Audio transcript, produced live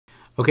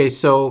Okay,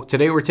 so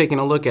today we're taking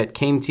a look at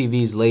Came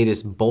TV's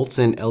latest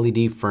Boltzen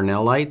LED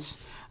Fresnel lights.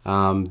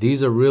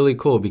 These are really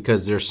cool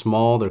because they're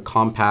small, they're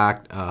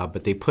compact,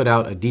 but they put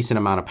out a decent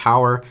amount of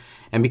power.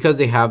 And because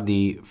they have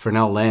the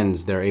Fresnel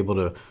lens, they're able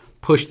to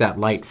push that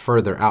light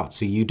further out.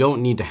 So you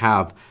don't need to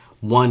have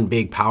one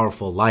big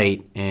powerful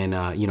light and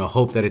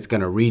hope that it's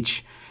going to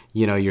reach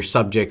your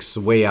subjects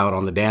way out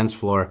on the dance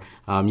floor.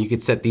 You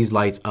could set these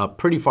lights up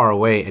pretty far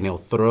away and it'll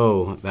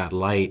throw that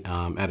light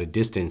at a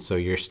distance. So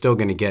you're still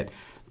going to get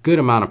good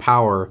amount of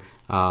power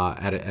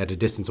at a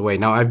distance away.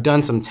 Now I've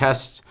done some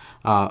tests,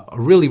 a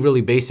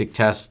really basic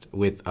test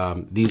with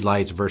these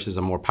lights versus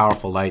a more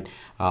powerful light.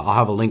 I'll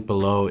have a link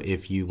below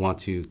if you want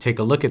to take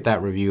a look at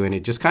that review, and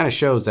it just kind of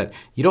shows that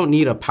you don't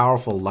need a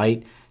powerful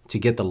light to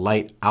get the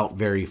light out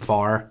very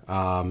far.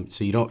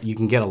 So you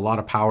can get a lot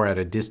of power at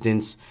a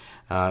distance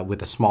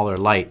with a smaller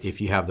light if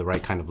you have the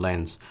right kind of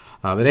lens.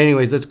 But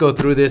anyways, let's go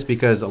through this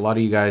because a lot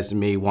of you guys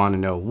may want to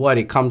know what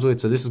it comes with.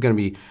 So this is going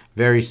to be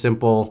very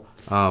simple,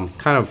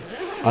 kind of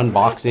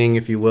unboxing,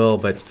 if you will,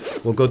 but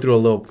we'll go through a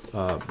little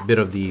bit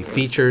of the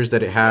features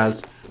that it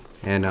has,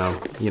 and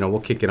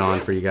we'll kick it on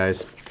for you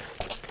guys.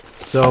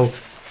 So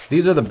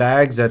these are the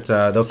bags that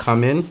they'll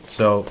come in.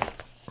 So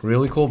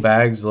really cool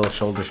bags, little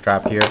shoulder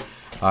strap here.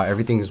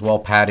 Everything is well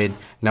padded.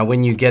 Now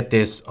when you get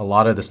this, a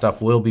lot of the stuff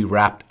will be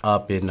wrapped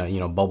up in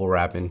bubble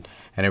wrap and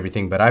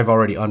everything, but I've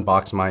already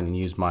unboxed mine and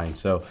used mine.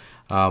 So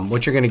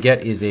what you're going to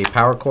get is a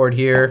power cord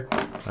here,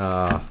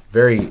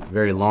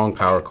 very long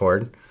power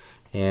cord,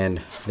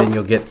 and then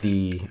you'll get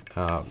the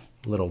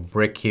little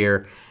brick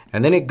here,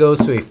 and then it goes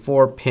to a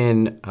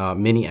 4-pin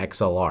mini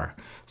XLR.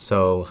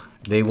 So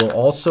they will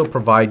also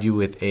provide you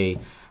with a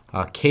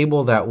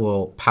cable that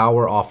will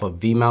power off of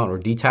V-mount or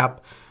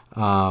D-tap.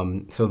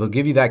 So they'll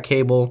give you that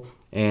cable,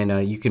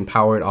 and you can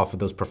power it off of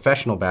those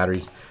professional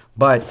batteries,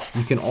 but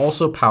you can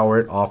also power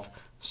it off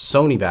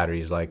Sony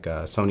batteries, like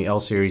Sony L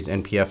series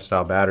NPF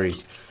style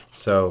batteries.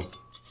 So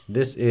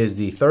this is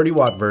the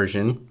 30-watt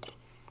version.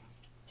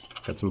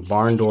 Got some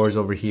barn doors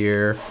over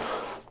here,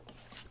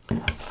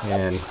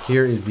 and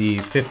here is the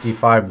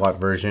 55-watt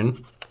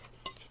version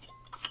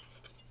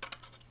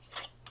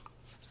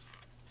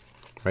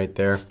right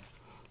there.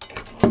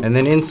 And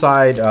then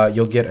inside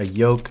you'll get a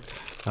yoke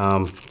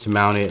to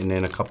mount it, and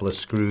then a couple of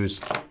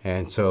screws.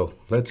 And so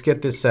let's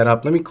get this set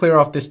up. Let me clear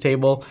off this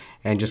table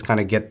and just kind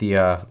of get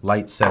the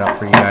lights set up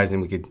for you guys,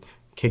 and we could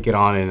kick it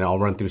on, and I'll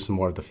run through some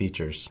more of the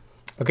features.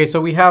 Okay,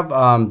 so we have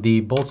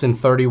the Boltzen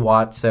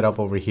 30-watt set up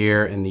over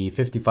here and the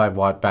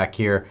 55-watt back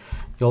here.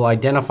 You'll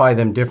identify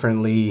them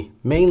differently,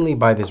 mainly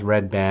by this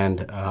red band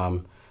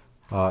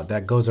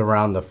that goes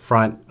around the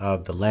front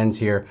of the lens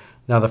here.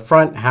 Now the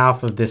front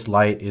half of this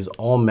light is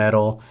all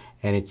metal,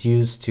 and it's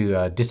used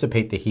to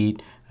dissipate the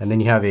heat. And then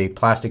you have a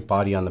plastic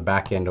body on the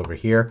back end over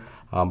here.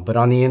 But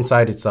on the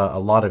inside, it's a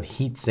lot of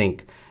heat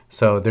sink.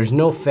 So there's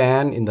no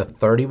fan in the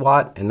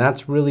 30-watt, and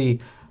that's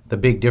really the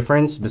big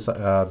difference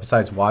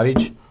besides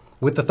wattage.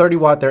 With the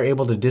 30-watt, they're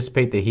able to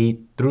dissipate the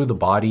heat through the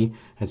body,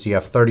 and so you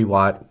have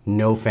 30-watt,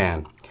 no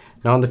fan.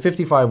 Now on the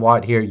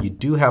 55-watt here, you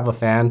do have a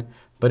fan,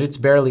 but it's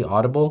barely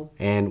audible,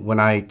 and when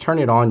I turn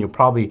it on, you'll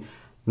probably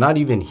not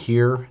even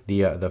hear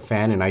the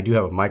fan, and I do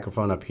have a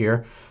microphone up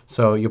here,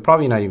 so you'll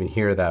probably not even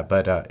hear that,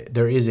 but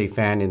there is a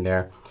fan in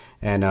there,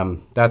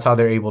 and that's how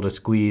they're able to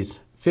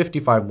squeeze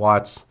 55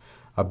 watts,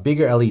 a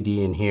bigger LED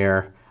in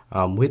here,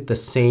 with the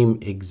same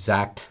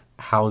exact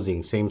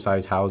housing, same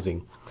size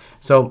housing.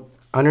 So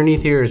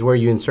underneath here is where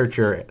you insert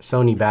your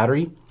Sony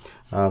battery.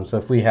 So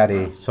if we had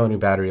a Sony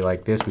battery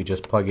like this, we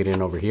just plug it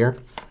in over here,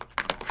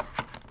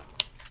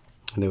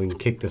 and then we can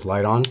kick this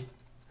light on.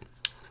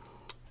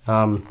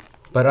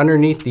 But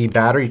underneath the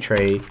battery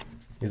tray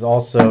is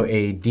also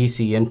a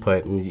DC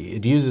input, and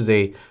it uses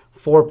a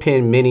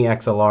 4-pin mini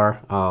XLR,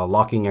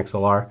 locking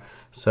XLR.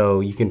 So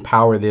you can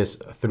power this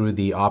through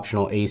the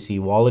optional AC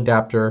wall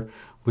adapter,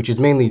 which is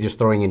mainly just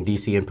throwing in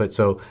DC input.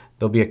 So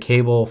there'll be a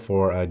cable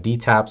for a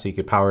D-tap, so you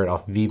could power it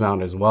off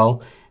V-mount as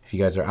well. If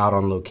you guys are out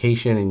on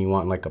location and you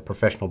want like a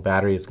professional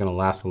battery, it's gonna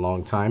last a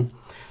long time.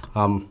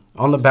 On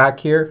the back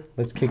here,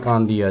 let's kick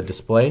on the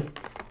display.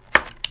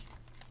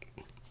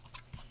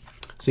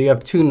 So you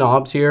have two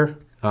knobs here.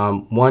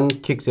 One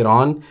kicks it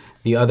on,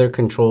 the other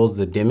controls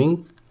the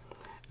dimming.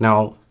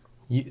 Now,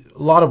 a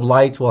lot of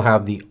lights will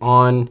have the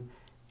on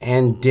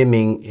and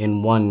dimming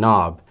in one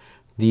knob.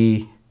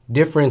 The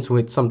difference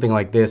with something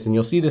like this, and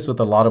you'll see this with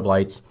a lot of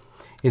lights,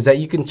 is that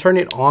you can turn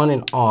it on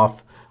and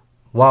off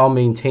while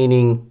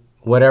maintaining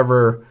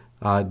whatever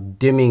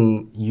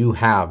dimming you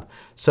have.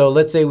 So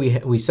let's say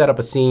we set up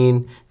a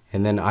scene,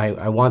 and then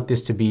I want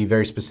this to be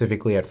very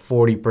specifically at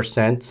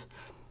 40%.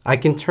 I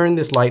can turn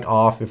this light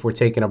off if we're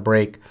taking a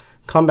break,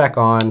 come back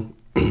on,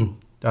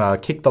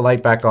 kick the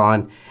light back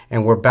on,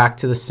 and we're back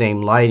to the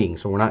same lighting.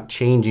 So we're not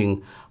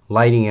changing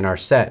lighting in our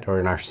set or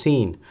in our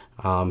scene.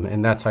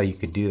 And that's how you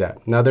could do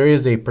that. Now there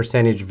is a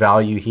percentage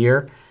value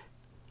here.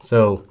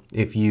 So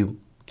if you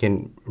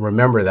can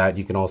remember that,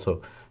 you can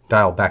also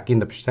dial back in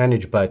the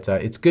percentage, but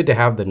it's good to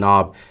have the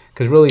knob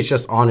because really it's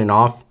just on and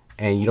off,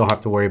 and you don't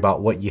have to worry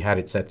about what you had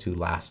it set to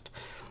last.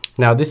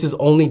 Now this is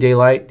only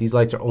daylight. These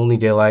lights are only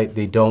daylight.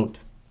 They don't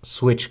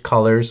switch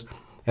colors,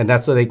 and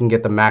that's so they can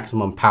get the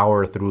maximum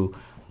power through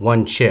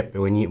one chip.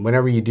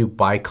 Whenever you do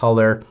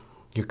bicolor,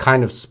 you're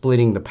kind of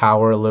splitting the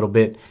power a little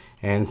bit,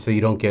 and so you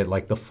don't get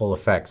like the full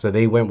effect. So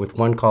they went with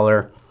one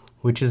color,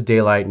 which is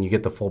daylight, and you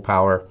get the full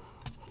power,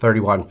 30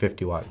 watt and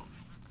 50 watt.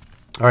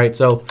 All right,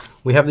 so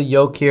we have the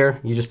yoke here.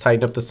 You just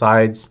tighten up the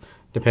sides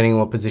depending on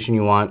what position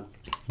you want.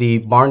 The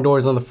barn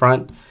doors on the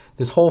front.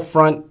 This whole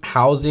front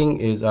housing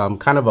is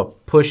kind of a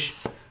push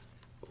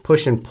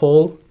and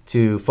pull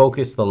to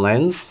focus the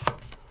lens,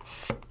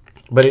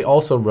 but it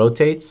also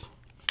rotates.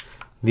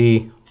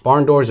 The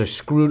barn doors are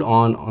screwed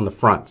on the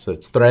front, so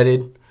it's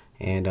threaded,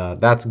 and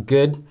that's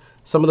good.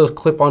 Some of those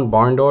clip-on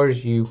barn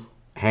doors, you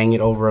hang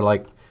it over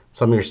like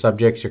some of your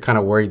subjects, you're kind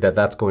of worried that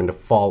that's going to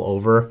fall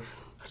over.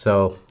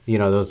 So, you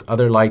know, those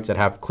other lights that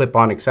have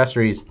clip-on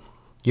accessories,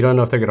 you don't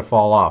know if they're going to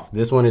fall off.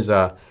 This one is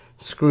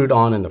screwed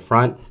on in the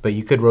front, but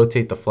you could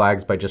rotate the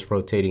flags by just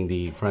rotating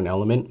the front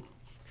element.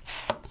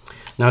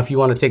 Now, if you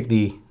want to take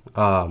the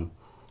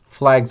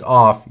flags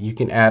off, you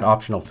can add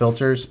optional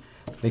filters.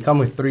 They come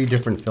with 3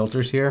 different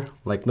filters here,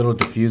 like little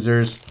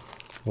diffusers.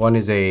 One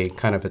is a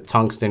kind of a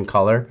tungsten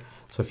color.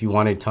 So if you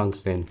wanted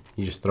tungsten,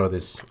 you just throw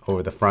this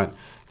over the front.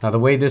 Now the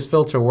way this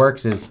filter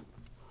works is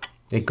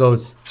it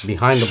goes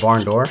behind the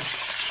barn door.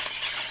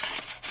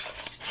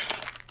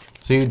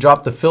 So you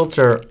drop the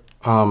filter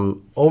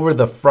over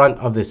the front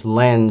of this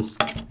lens,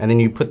 and then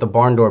you put the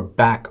barn door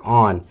back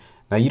on.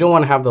 Now you don't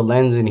want to have the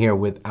lens in here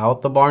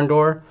without the barn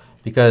door,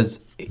 because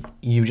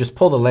you just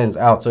pull the lens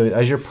out. So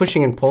as you're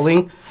pushing and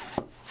pulling,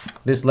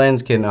 this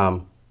lens can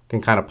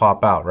kind of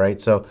pop out,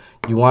 right? So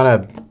you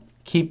want to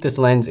keep this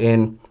lens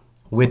in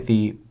with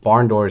the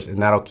barn doors,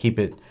 and that'll keep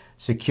it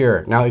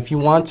secure. Now, if you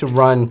want to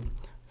run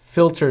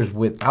filters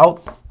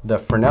without the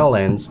Fresnel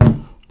lens,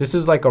 this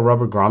is like a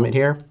rubber grommet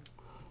here,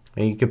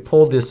 and you can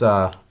pull this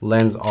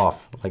lens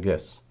off like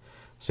this.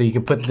 So you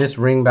can put this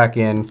ring back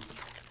in,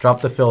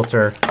 drop the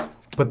filter,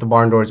 put the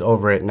barn doors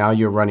over it. Now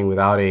you're running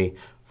without a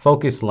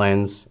focus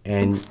lens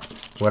and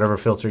whatever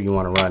filter you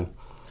want to run.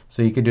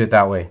 So you could do it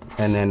that way.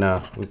 And then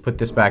we put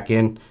this back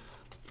in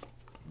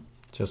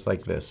just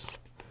like this.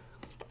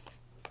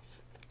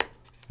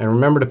 And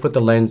remember to put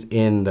the lens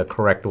in the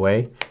correct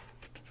way.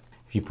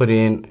 If you put it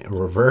in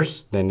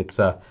reverse, then it's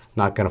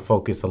not going to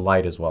focus the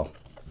light as well.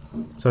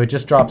 So it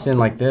just drops in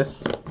like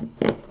this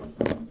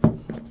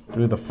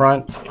through the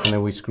front, and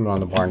then we screw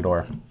on the barn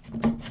door.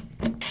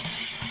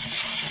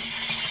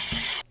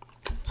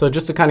 So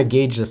just to kind of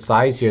gauge the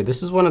size here,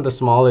 this is one of the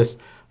smallest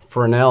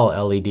Fresnel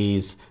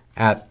LEDs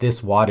at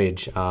this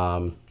wattage.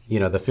 You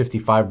know, the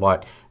 55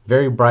 watt,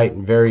 very bright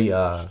and very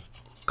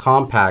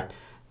compact.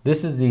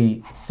 This is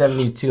the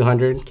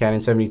 7200,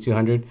 Canon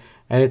 7200,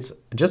 and it's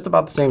just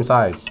about the same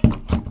size.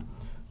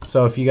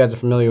 So if you guys are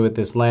familiar with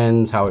this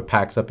lens, how it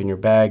packs up in your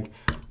bag,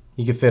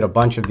 you can fit a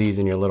bunch of these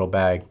in your little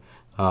bag.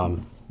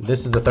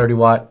 This is the 30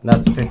 watt,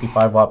 that's the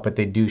 55 watt, but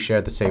they do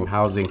share the same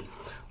housing.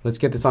 Let's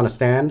get this on a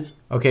stand.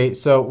 Okay,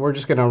 so we're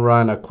just gonna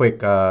run a quick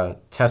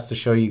test to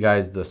show you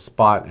guys the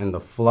spot and the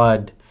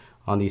flood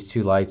on these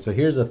 2 lights. So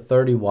here's a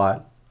 30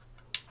 watt,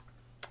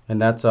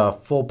 and that's a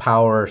full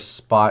power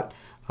spot.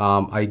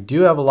 I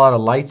do have a lot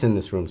of lights in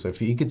this room, so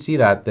if you could see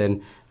that,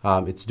 then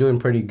it's doing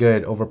pretty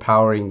good,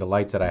 overpowering the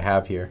lights that I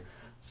have here.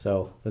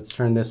 So let's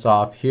turn this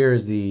off.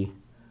 Here's the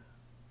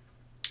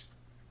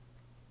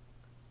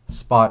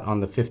spot on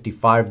the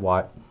 55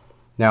 watt.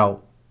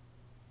 Now,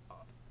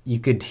 you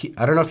could,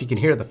 I don't know if you can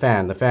hear the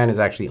fan. The fan is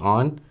actually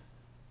on,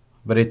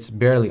 but it's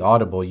barely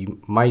audible.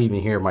 You might even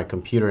hear my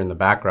computer in the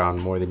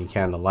background more than you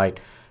can the light.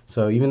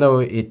 So even though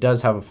it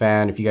does have a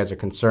fan, if you guys are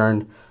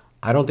concerned,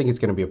 I don't think it's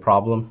going to be a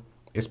problem,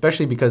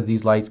 especially because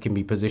these lights can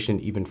be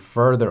positioned even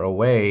further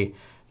away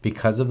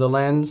because of the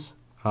lens.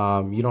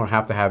 You don't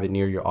have to have it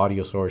near your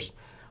audio source.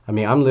 I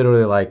mean, I'm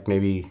literally like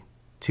maybe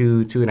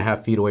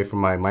 2.5 feet away from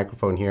my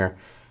microphone here.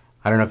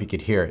 I don't know if you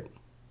could hear it.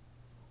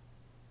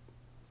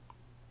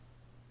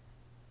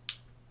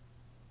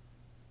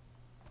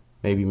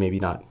 Maybe, maybe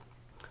not.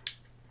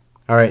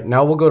 All right,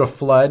 now we'll go to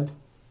flood.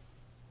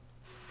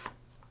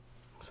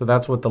 So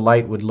that's what the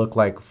light would look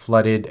like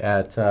flooded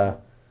at, I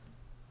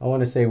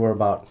want to say we're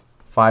about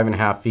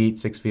 5.5 feet,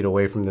 6 feet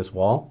away from this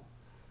wall.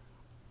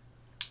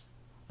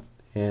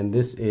 And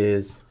this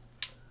is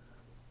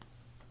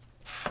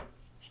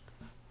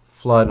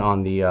flood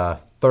on the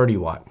 30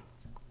 watt.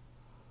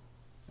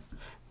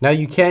 Now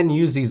you can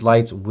use these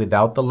lights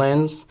without the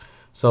lens.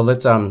 So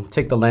let's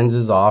take the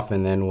lenses off,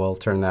 and then we'll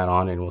turn that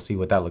on and we'll see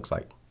what that looks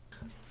like.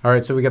 All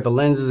right, so we got the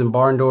lenses and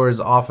barn doors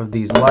off of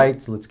these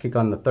lights. Let's kick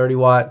on the 30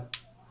 watt.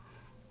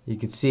 You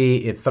can see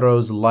it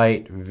throws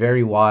light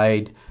very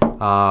wide,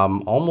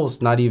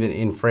 almost not even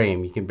in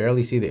frame. You can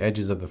barely see the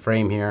edges of the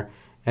frame here.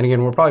 And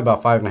again, we're probably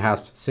about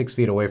 5.5, 6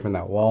 feet away from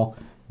that wall,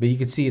 but you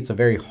can see it's a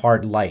very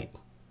hard light.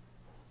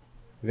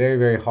 Very,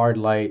 very hard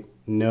light,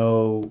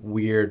 no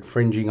weird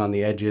fringing on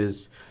the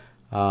edges.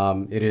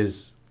 It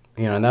is,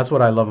 you know, and that's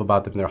what I love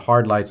about them. They're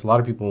hard lights. A lot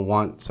of people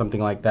want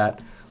something like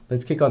that.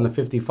 Let's kick on the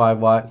 55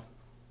 watt.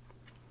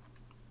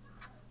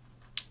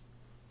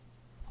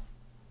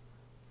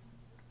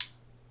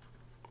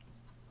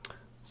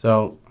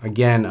 So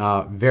again,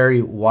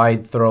 very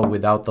wide throw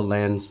without the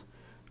lens,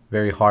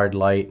 very hard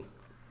light.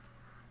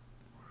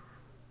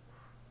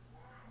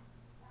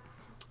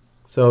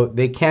 So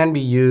they can be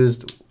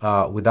used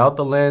without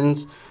the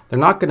lens. They're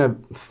not going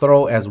to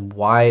throw as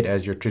wide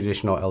as your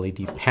traditional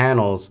LED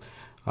panels,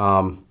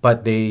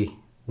 but they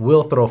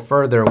will throw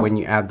further when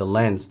you add the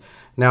lens.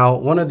 Now,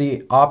 one of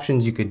the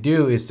options you could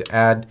do is to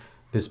add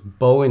this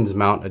Bowens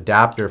mount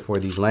adapter for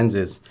these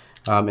lenses.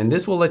 And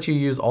this will let you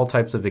use all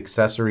types of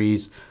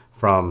accessories,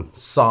 from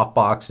soft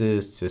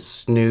boxes to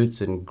snoots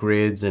and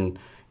grids and,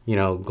 you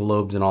know,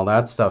 globes and all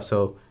that stuff.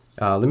 So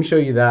let me show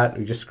you that.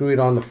 We just screw it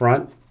on the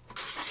front.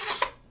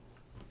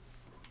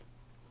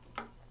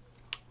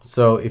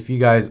 So if you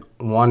guys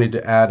wanted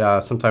to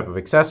add some type of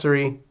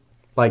accessory,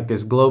 like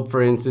this globe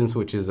for instance,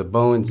 which is a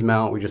Bowens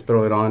mount, we just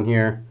throw it on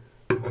here.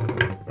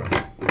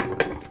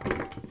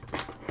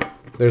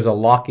 There's a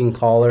locking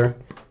collar.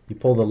 You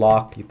pull the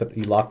lock,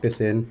 you lock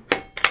this in.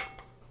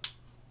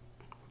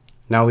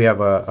 Now we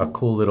have a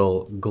cool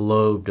little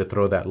globe to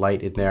throw that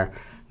light in there.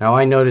 Now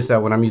I noticed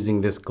that when I'm using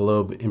this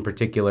globe in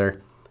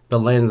particular, the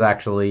lens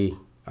actually,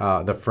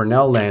 the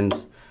Fresnel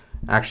lens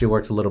actually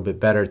works a little bit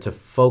better to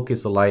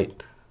focus the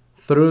light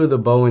through the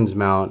Bowens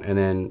mount, and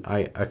then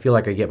I feel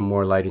like I get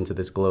more light into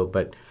this globe,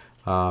 but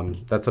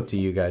that's up to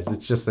you guys.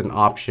 It's just an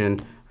option.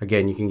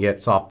 Again, you can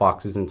get soft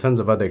boxes and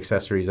tons of other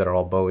accessories that are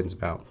all Bowens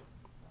mount.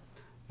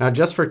 Now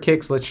just for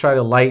kicks, let's try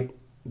to light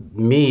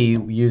me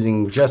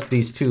using just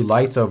these two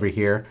lights over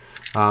here.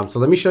 So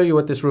let me show you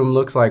what this room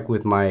looks like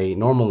with my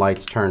normal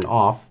lights turned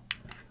off.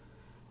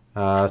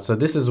 So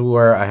this is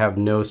where I have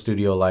no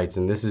studio lights,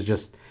 and this is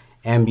just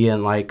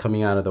ambient light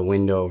coming out of the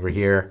window over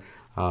here.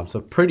 So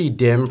pretty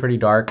dim, pretty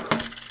dark.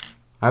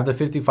 I have the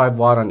 55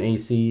 watt on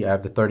AC, I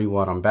have the 30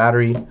 watt on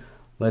battery.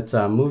 Let's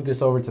move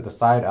this over to the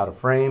side out of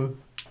frame.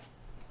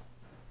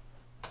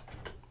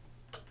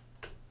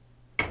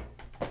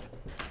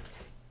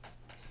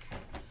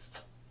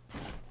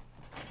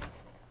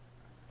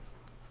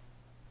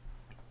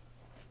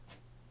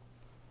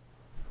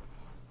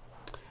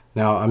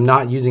 Now I'm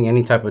not using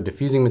any type of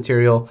diffusing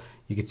material.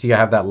 You can see I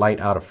have that light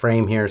out of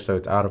frame here, so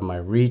it's out of my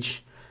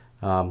reach.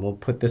 We'll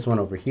put this one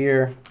over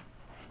here.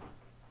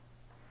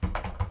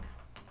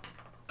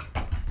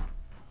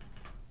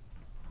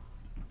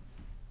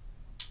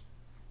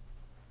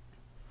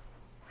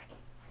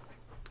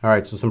 All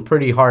right, so some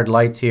pretty hard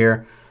lights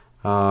here.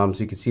 So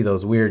you can see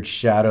those weird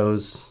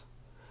shadows.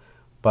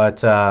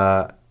 But,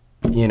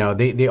 you know,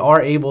 they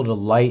are able to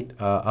light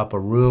up a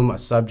room, a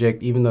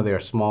subject, even though they are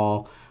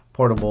small,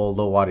 portable,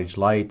 low wattage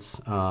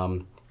lights.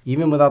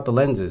 Even without the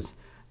lenses,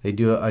 they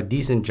do a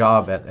decent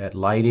job at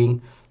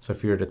lighting. So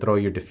if you were to throw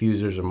your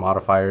diffusers or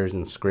modifiers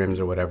and scrims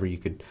or whatever, you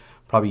could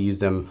probably use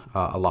them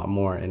a lot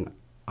more. And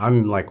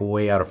I'm like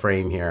way out of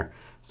frame here.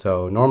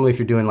 So normally if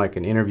you're doing like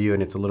an interview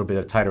and it's a little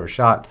bit tighter a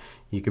shot,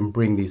 you can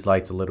bring these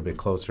lights a little bit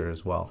closer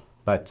as well.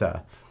 But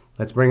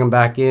let's bring them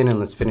back in and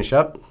let's finish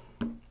up.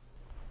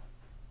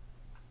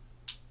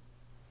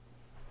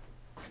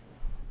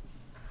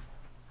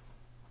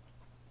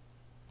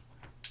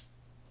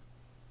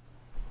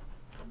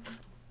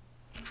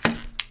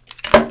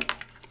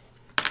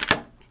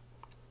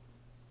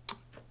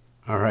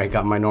 All right,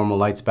 got my normal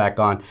lights back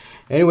on.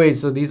 Anyway,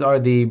 so these are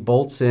the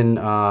Boltzen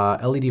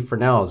LED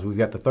Fresnels. We've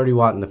got the 30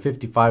 watt and the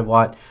 55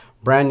 watt,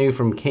 brand new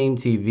from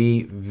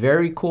TV.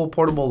 Very cool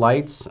portable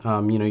lights.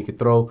 You know, you could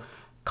throw a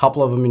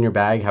couple of them in your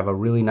bag, have a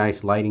really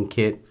nice lighting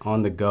kit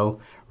on the go.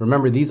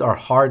 Remember, these are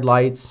hard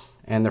lights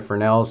and they're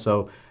Fresnel,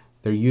 so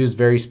they're used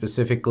very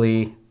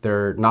specifically.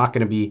 They're not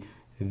going to be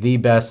the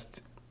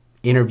best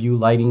interview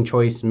lighting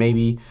choice,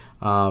 maybe,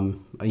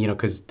 you know,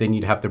 because then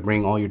you'd have to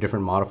bring all your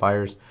different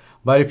modifiers.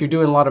 But if you're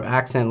doing a lot of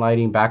accent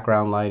lighting,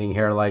 background lighting,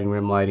 hair lighting,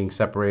 rim lighting,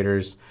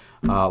 separators,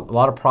 a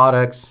lot of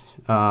products,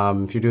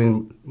 if you're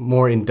doing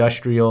more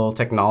industrial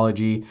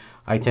technology,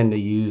 I tend to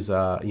use,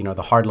 you know,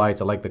 the hard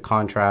lights. I like the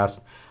contrast.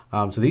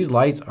 So these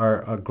lights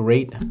are a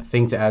great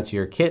thing to add to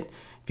your kit.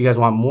 If you guys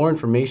want more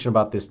information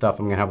about this stuff,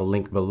 I'm going to have a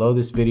link below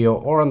this video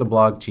or on the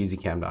blog,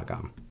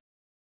 cheesycam.com.